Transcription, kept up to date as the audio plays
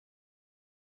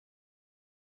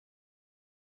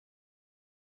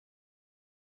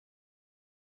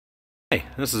Hey,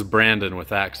 this is Brandon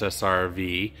with Access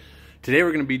RV. Today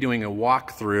we're going to be doing a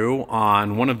walkthrough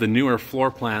on one of the newer floor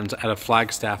plans out of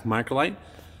Flagstaff Microlite.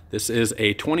 This is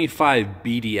a 25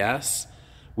 BDS.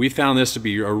 We found this to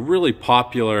be a really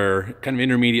popular kind of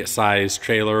intermediate size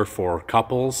trailer for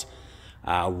couples.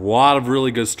 A lot of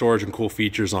really good storage and cool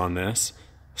features on this.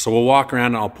 So we'll walk around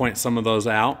and I'll point some of those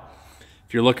out.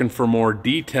 If you're looking for more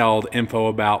detailed info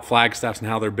about Flagstaffs and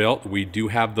how they're built, we do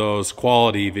have those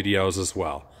quality videos as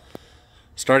well.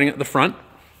 Starting at the front,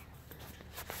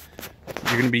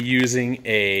 you're going to be using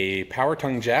a power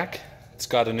tongue jack. It's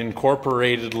got an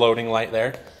incorporated loading light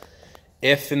there.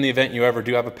 If in the event you ever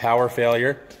do have a power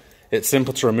failure, it's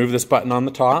simple to remove this button on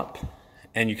the top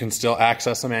and you can still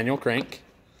access a manual crank.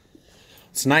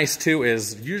 What's nice too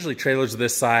is usually trailers of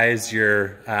this size,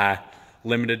 you're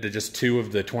limited to just 2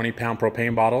 of the 20-pound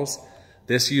propane bottles.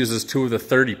 This uses 2 of the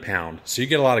 30-pound, so you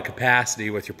get a lot of capacity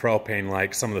with your propane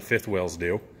like some of the fifth wheels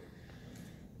do.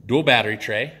 Dual battery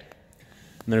tray.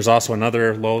 And there's also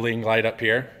another loading light up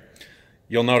here.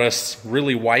 You'll notice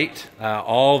really white.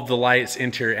 All of the lights,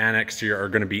 interior and exterior, are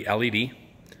going to be LED.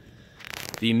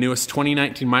 The newest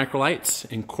 2019 Microlites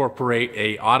incorporate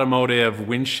a automotive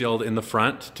windshield in the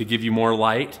front to give you more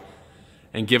light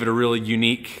and give it a really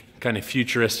unique kind of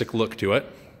futuristic look to it.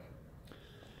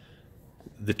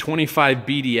 The 25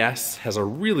 BDS has a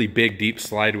really big deep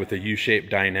slide with a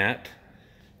U-shaped dinette.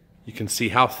 You can see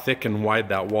how thick and wide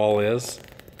that wall is.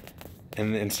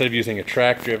 And instead of using a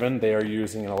track driven, they are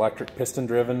using an electric piston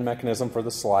driven mechanism for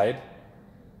the slide.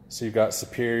 So you've got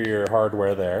superior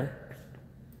hardware there.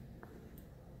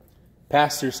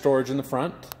 Pass-through storage in the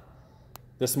front.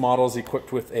 This model is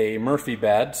equipped with a Murphy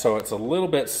bed, so it's a little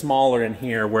bit smaller in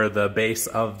here where the base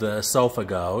of the sofa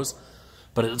goes,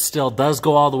 but it still does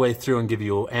go all the way through and give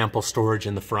you ample storage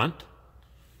in the front.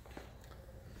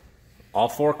 All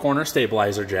 4 corner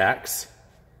stabilizer jacks,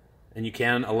 and you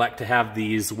can elect to have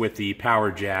these with the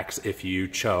power jacks if you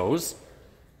chose.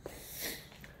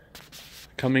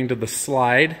 Coming to the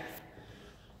slide,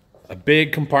 a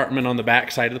big compartment on the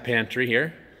back side of the pantry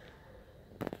here,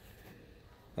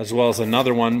 as well as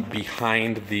another one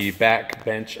behind the back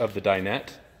bench of the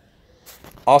dinette.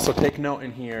 Also take note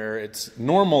in here, it's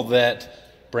normal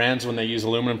that brands, when they use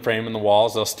aluminum frame in the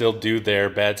walls, they'll still do their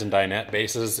beds and dinette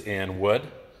bases in wood.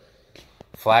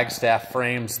 Flagstaff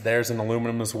frames, theirs in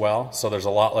aluminum as well, so there's a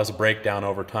lot less breakdown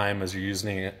over time as you're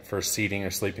using it for seating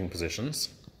or sleeping positions.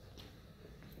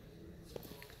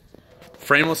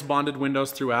 Frameless bonded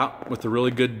windows throughout with a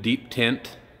really good deep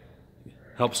tint.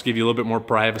 Helps give you a little bit more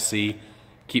privacy,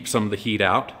 keep some of the heat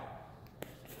out.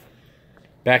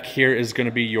 Back here is going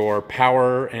to be your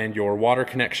power and your water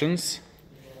connections,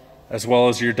 as well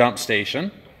as your dump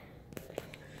station.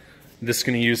 This is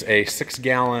going to use a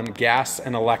 6-gallon gas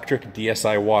and electric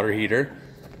DSI water heater.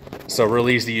 So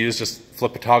really easy to use, just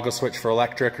flip a toggle switch for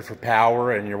electric or for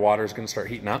power and your water is going to start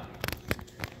heating up.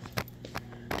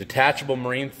 Detachable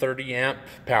marine 30 amp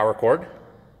power cord.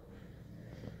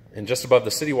 And just above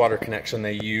the city water connection,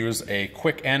 they use a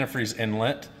quick antifreeze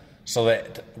inlet so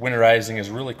that winterizing is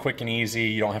really quick and easy.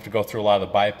 You don't have to go through a lot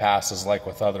of the bypasses like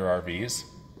with other RVs.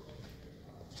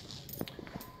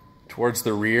 Towards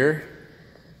the rear,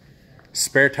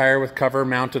 spare tire with cover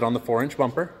mounted on the 4-inch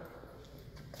bumper.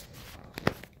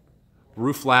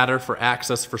 Roof ladder for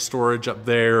access for storage up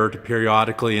there or to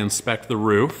periodically inspect the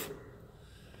roof.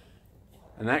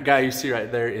 And that guy you see right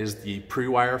there is the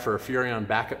pre-wire for a Furrion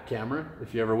backup camera.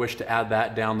 If you ever wish to add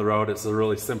that down the road, it's a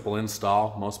really simple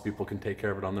install. Most people can take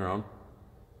care of it on their own.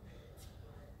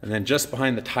 And then just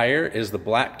behind the tire is the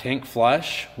black tank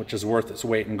flush, which is worth its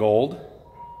weight in gold,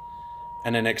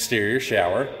 and an exterior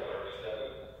shower.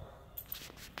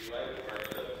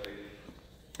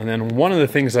 And then one of the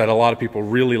things that a lot of people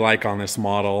really like on this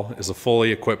model is a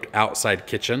fully equipped outside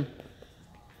kitchen.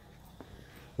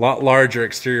 A lot larger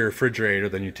exterior refrigerator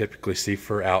than you typically see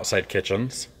for outside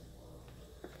kitchens.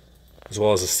 As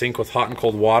well as a sink with hot and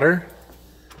cold water.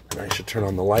 And I should turn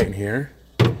on the light in here.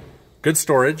 Good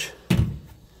storage.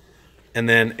 And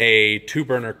then a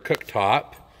 2-burner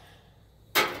cooktop.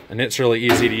 And it's really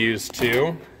easy to use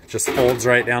too. It just folds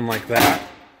right down like that.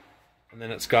 And then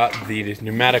it's got the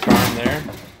pneumatic arm there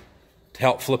to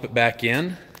help flip it back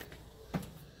in.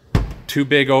 2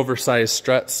 big oversized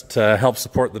struts to help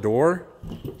support the door.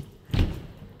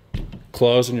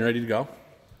 Close and you're ready to go.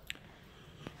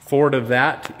 Forward of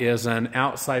that is an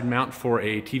outside mount for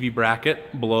a TV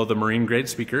bracket below the marine grade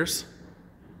speakers.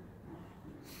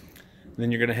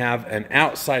 Then you're going to have an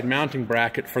outside mounting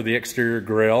bracket for the exterior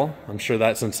grill. I'm sure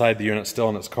that's inside the unit still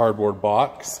in its cardboard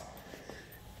box.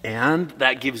 And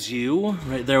that gives you,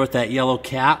 right there with that yellow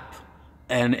cap,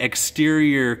 an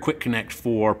exterior quick connect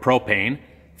for propane.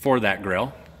 for that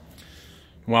grill.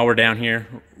 While we're down here,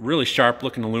 really sharp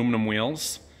looking aluminum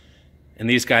wheels. And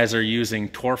these guys are using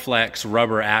Torflex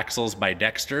rubber axles by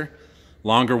Dexter.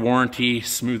 Longer warranty,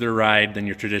 smoother ride than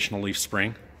your traditional leaf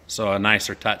spring. So a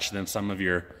nicer touch than some of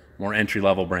your more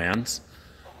entry-level brands.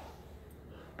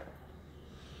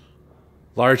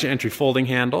 Large entry folding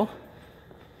handle.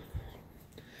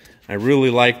 I really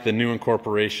like the new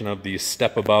incorporation of these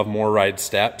step above more ride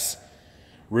steps.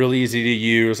 Really easy to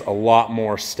use, a lot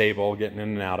more stable getting in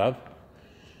and out of.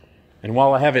 And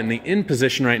while I have it in the in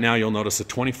position right now, you'll notice a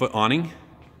 20-foot awning,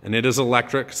 and it is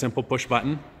electric, simple push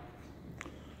button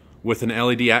with an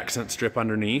LED accent strip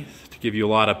underneath to give you a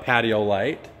lot of patio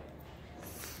light.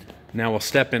 Now we'll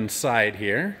step inside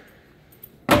here.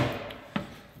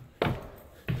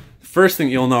 First thing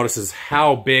you'll notice is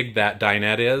how big that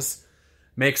dinette is.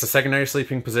 Makes a secondary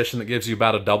sleeping position that gives you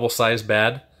about a double-sized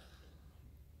bed.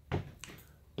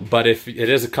 But if it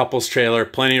is a couple's trailer,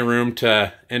 plenty of room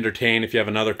to entertain if you have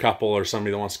another couple or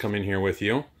somebody that wants to come in here with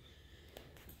you.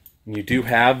 And you do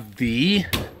have the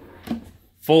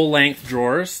full-length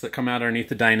drawers that come out underneath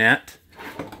the dinette.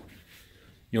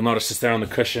 You'll notice just there on the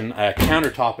cushion a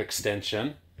countertop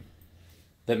extension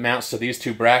that mounts to these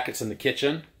two brackets in the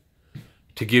kitchen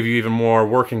to give you even more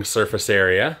working surface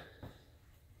area.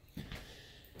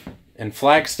 And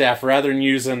Flagstaff, rather than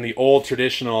using the old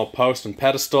traditional post and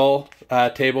pedestal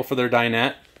table for their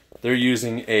dinette, they're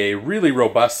using a really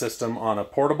robust system on a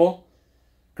portable.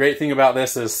 Great thing about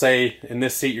this is, say in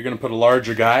this seat you're going to put a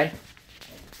larger guy.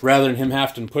 Rather than him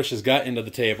having to push his gut into the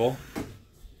table,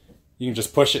 you can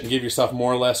just push it and give yourself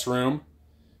more or less room.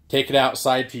 Take it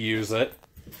outside to use it.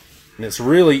 And it's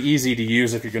really easy to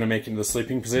use if you're going to make it into the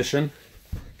sleeping position.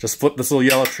 Just flip this little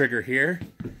yellow trigger here.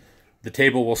 The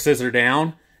table will scissor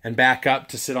down and back up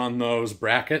to sit on those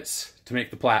brackets to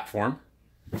make the platform.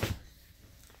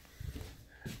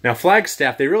 Now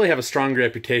Flagstaff, they really have a strong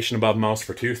reputation above most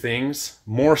for two things: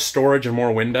 more storage and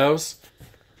more windows.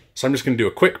 So I'm just going to do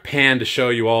a quick pan to show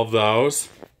you all of those.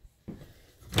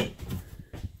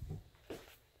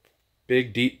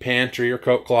 Big deep pantry or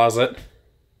coat closet.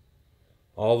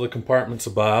 All the compartments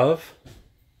above.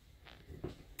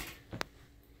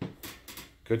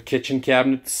 Good kitchen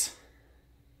cabinets.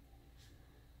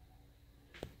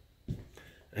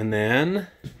 And then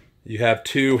you have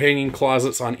two hanging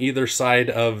closets on either side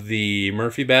of the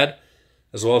Murphy bed,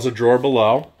 as well as a drawer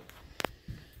below.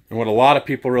 And what a lot of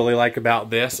people really like about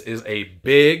this is a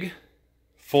big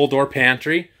full door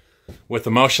pantry with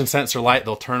a motion sensor light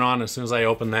that'll turn on as soon as I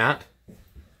open that.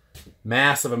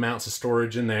 Massive amounts of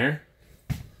storage in there.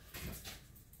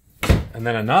 And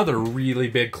then another really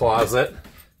big closet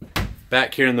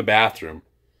back here in the bathroom.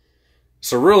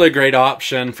 So really a great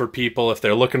option for people if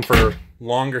they're looking for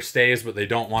longer stays but they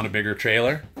don't want a bigger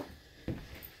trailer.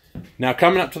 Now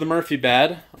coming up to the Murphy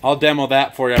bed, I'll demo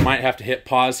that for you. I might have to hit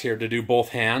pause here to do both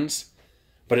hands.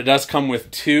 But it does come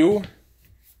with two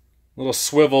little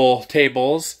swivel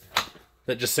tables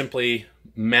that just simply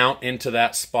mount into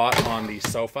that spot on the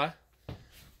sofa.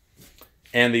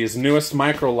 And these newest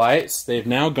Microlites, they've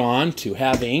now gone to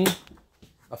having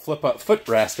a flip-up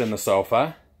footrest in the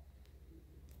sofa.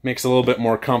 Makes it a little bit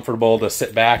more comfortable to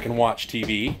sit back and watch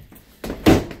TV.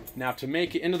 Now to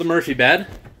make it into the Murphy bed,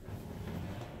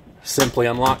 simply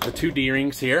unlock the two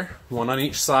D-rings here, one on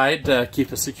each side to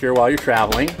keep it secure while you're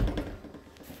traveling.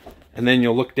 And then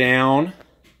you'll look down,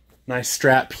 nice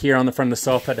strap here on the front of the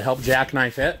sofa to help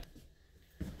jackknife it.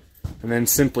 And then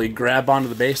simply grab onto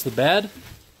the base of the bed,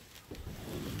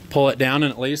 pull it down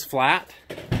and it lays flat.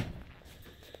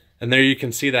 And there you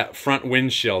can see that front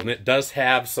windshield, and it does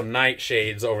have some night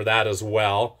shades over that as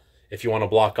well if you want to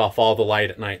block off all the light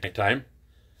at nighttime.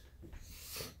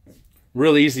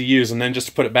 Really easy to use, and then just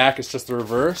to put it back, it's just the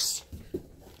reverse.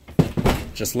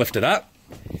 Just lift it up.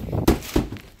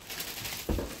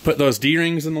 Put those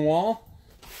D-rings in the wall,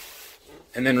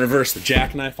 and then reverse the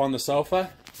jackknife on the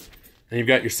sofa, and you've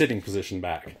got your sitting position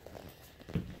back.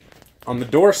 On the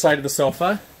door side of the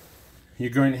sofa,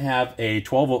 you're going to have a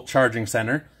 12-volt charging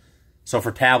center. So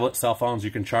for tablets, cell phones,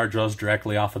 you can charge those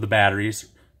directly off of the batteries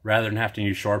rather than have to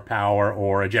use shore power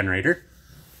or a generator.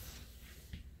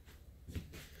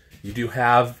 You do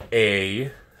have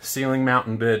a ceiling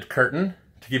mounted curtain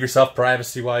to give yourself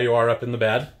privacy while you are up in the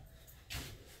bed.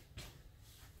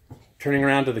 Turning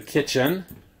around to the kitchen,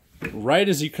 right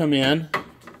as you come in,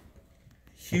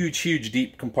 huge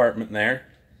deep compartment there.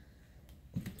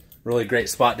 Really great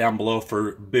spot down below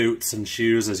for boots and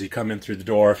shoes as you come in through the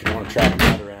door if you want to track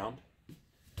that around.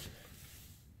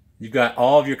 You've got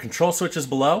all of your control switches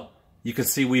below. You can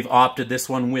see we've opted this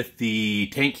one with the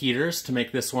tank heaters to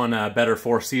make this one a better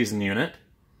 4-season unit.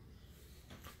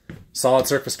 Solid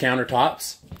surface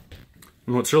countertops.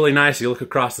 And what's really nice, you look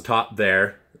across the top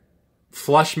there,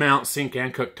 flush mount sink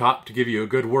and cooktop to give you a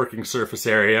good working surface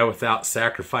area without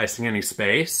sacrificing any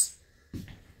space.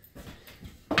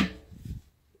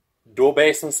 Dual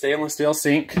basin stainless steel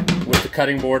sink with the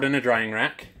cutting board and a drying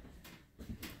rack.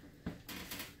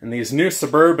 And these new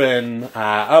Suburban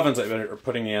ovens that they're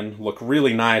putting in look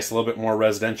really nice, a little bit more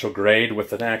residential grade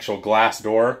with an actual glass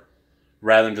door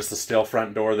rather than just a steel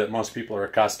front door that most people are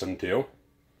accustomed to.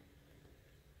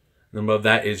 And above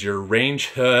that is your range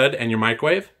hood and your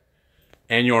microwave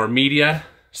and your media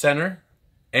center,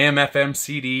 AM, FM,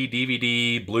 CD,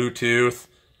 DVD, Bluetooth,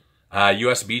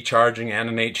 USB charging, and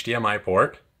an HDMI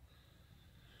port.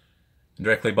 And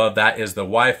directly above that is the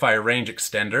Wi-Fi range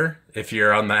extender. If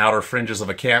you're on the outer fringes of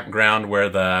a campground where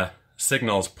the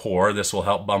signal's poor, this will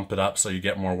help bump it up so you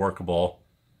get more workable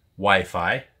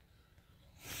Wi-Fi.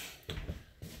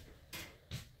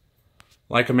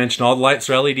 Like I mentioned, all the lights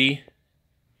are LED.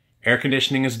 Air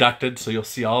conditioning is ducted, so you'll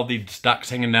see all these ducts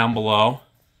hanging down below.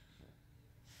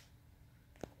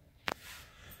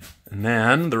 And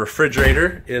then the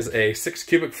refrigerator is a 6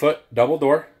 cubic foot double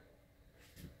door.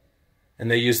 And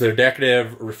they use their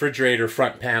decorative refrigerator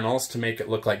front panels to make it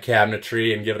look like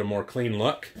cabinetry and give it a more clean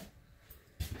look.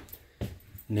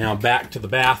 Now back to the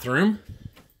bathroom.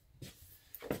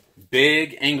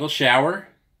 Big angle shower.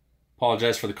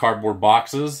 Apologize for the cardboard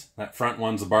boxes. That front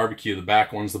one's the barbecue, the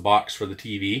back one's the box for the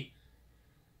TV.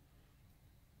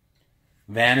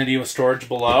 Vanity with storage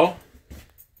below.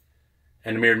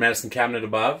 And a mirrored medicine cabinet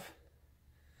above.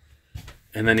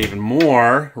 And then even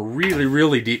more really,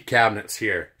 really deep cabinets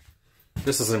here.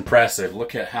 This is impressive.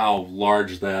 Look at how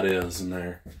large that is in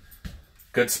there.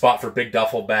 Good spot for big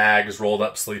duffel bags, rolled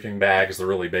up sleeping bags, the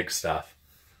really big stuff.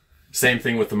 Same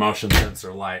thing with the motion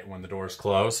sensor light. When the door is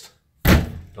closed,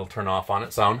 it'll turn off on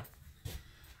its own.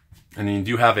 And then you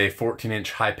do have a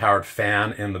 14-inch high-powered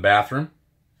fan in the bathroom.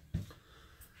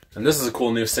 And this is a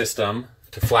cool new system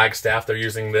to Flagstaff. They're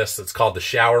using this. It's called the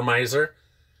Shower Miser.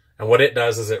 And what it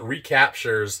does is it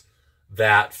recaptures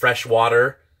that fresh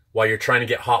water while you're trying to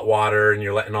get hot water and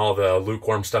you're letting all the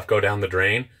lukewarm stuff go down the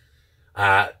drain.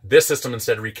 This system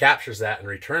instead recaptures that and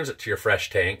returns it to your fresh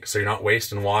tank so you're not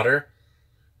wasting water.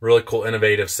 Really cool,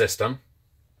 innovative system.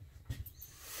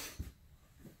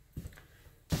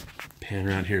 Pan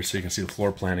around here so you can see the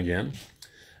floor plan again.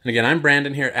 And again, I'm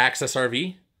Brandon here at Access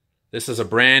RV. This is a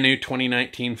brand new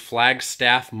 2019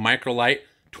 Flagstaff Microlite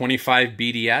 25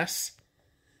 BDS.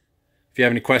 If you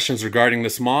have any questions regarding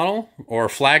this model or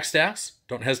Flagstaffs,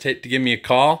 don't hesitate to give me a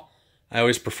call. I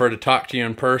always prefer to talk to you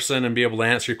in person and be able to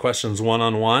answer your questions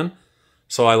one-on-one.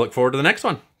 So I look forward to the next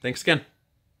one. Thanks again.